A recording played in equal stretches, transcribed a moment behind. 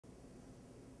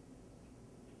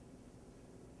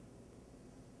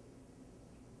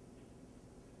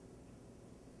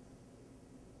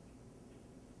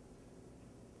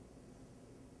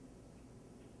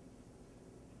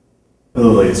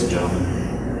Hello, ladies and gentlemen.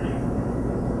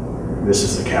 This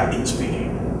is the captain speaking.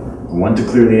 I want to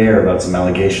clear the air about some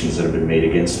allegations that have been made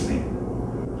against me.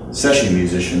 Session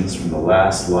musicians from the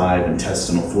last live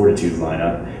Intestinal Fortitude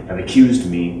lineup have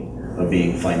accused me of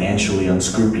being financially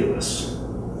unscrupulous.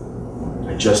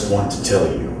 I just want to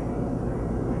tell you,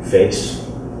 face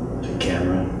to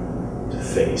camera to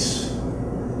face,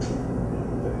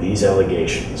 that these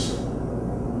allegations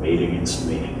made against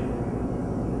me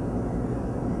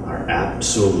are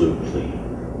absolutely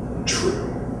true.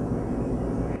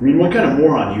 I mean, what kind of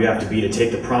moron do you have to be to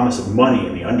take the promise of money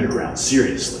in the underground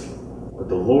seriously? But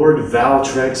the Lord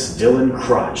Valtrex Dylan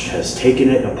Crotch has taken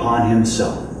it upon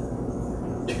himself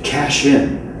to cash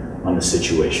in on the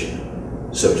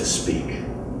situation, so to speak.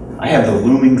 I have the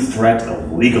looming threat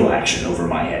of legal action over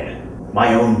my head.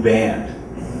 My own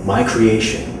band, my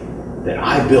creation, that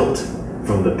I built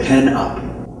from the pen up,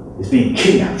 is being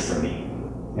kidnapped from me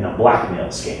in a blackmail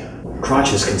scam.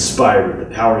 Crotch has conspired with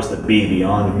the powers that be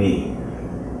beyond me,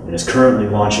 and is currently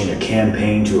launching a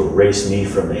campaign to erase me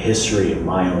from the history of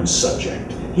my own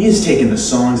subject. He has taken the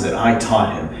songs that I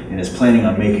taught him and is planning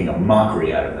on making a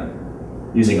mockery out of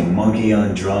them, using a monkey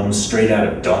on drums straight out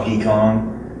of Donkey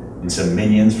Kong, and some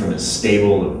minions from his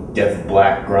stable of deaf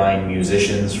black grind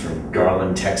musicians from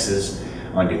Garland, Texas,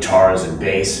 on guitars and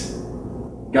bass.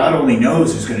 God only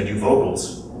knows who's going to do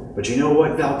vocals. But you know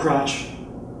what, Val Crotch?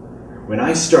 When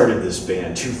I started this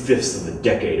band 2/5 of a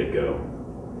decade ago,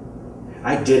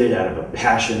 I did it out of a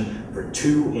passion for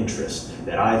two interests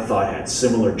that I thought had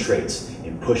similar traits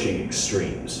in pushing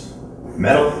extremes.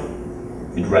 Metal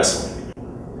and wrestling.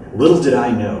 Little did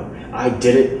I know, I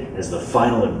did it as the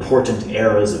final important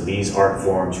eras of these art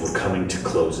forms were coming to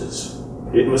closes.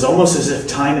 It was almost as if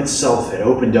time itself had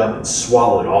opened up and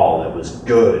swallowed all that was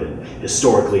good and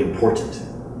historically important.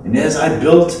 And as I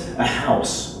built a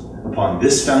house upon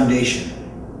this foundation,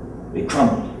 it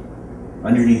crumbled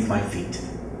underneath my feet.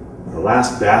 The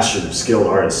last bastion of skilled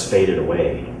artists faded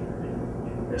away.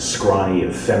 A scrawny,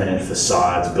 effeminate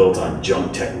facades built on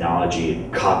junk technology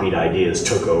and copied ideas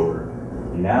took over.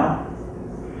 And now,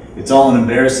 it's all an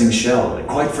embarrassing shell that,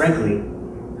 quite frankly,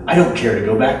 I don't care to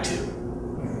go back to.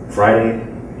 Friday,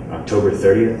 October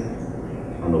 30th,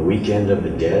 on the weekend of the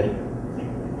dead,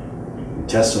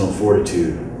 Intestinal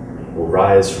Fortitude will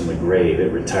rise from the grave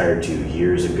it retired to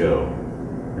years ago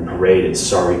and parade its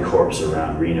sorry corpse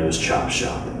around Reno's chop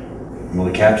shop. Will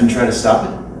the captain try to stop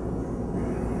it?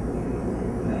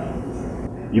 No.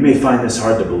 You may find this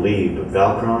hard to believe, but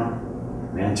Valcron,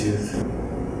 Mantooth,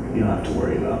 you don't have to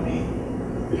worry about me.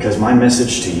 Because my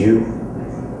message to you,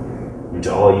 and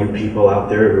to all you people out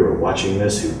there who are watching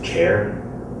this who care,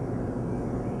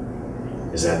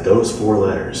 is that those four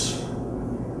letters,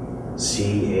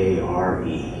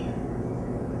 C-A-R-E,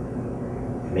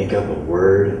 make up a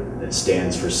word that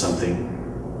stands for something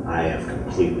I have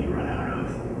completely run out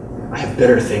of. I have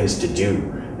better things to do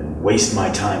than waste my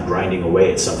time grinding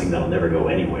away at something that'll never go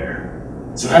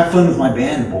anywhere. So have fun with my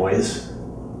band, boys.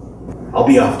 I'll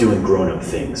be off doing grown-up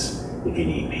things if you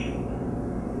need me.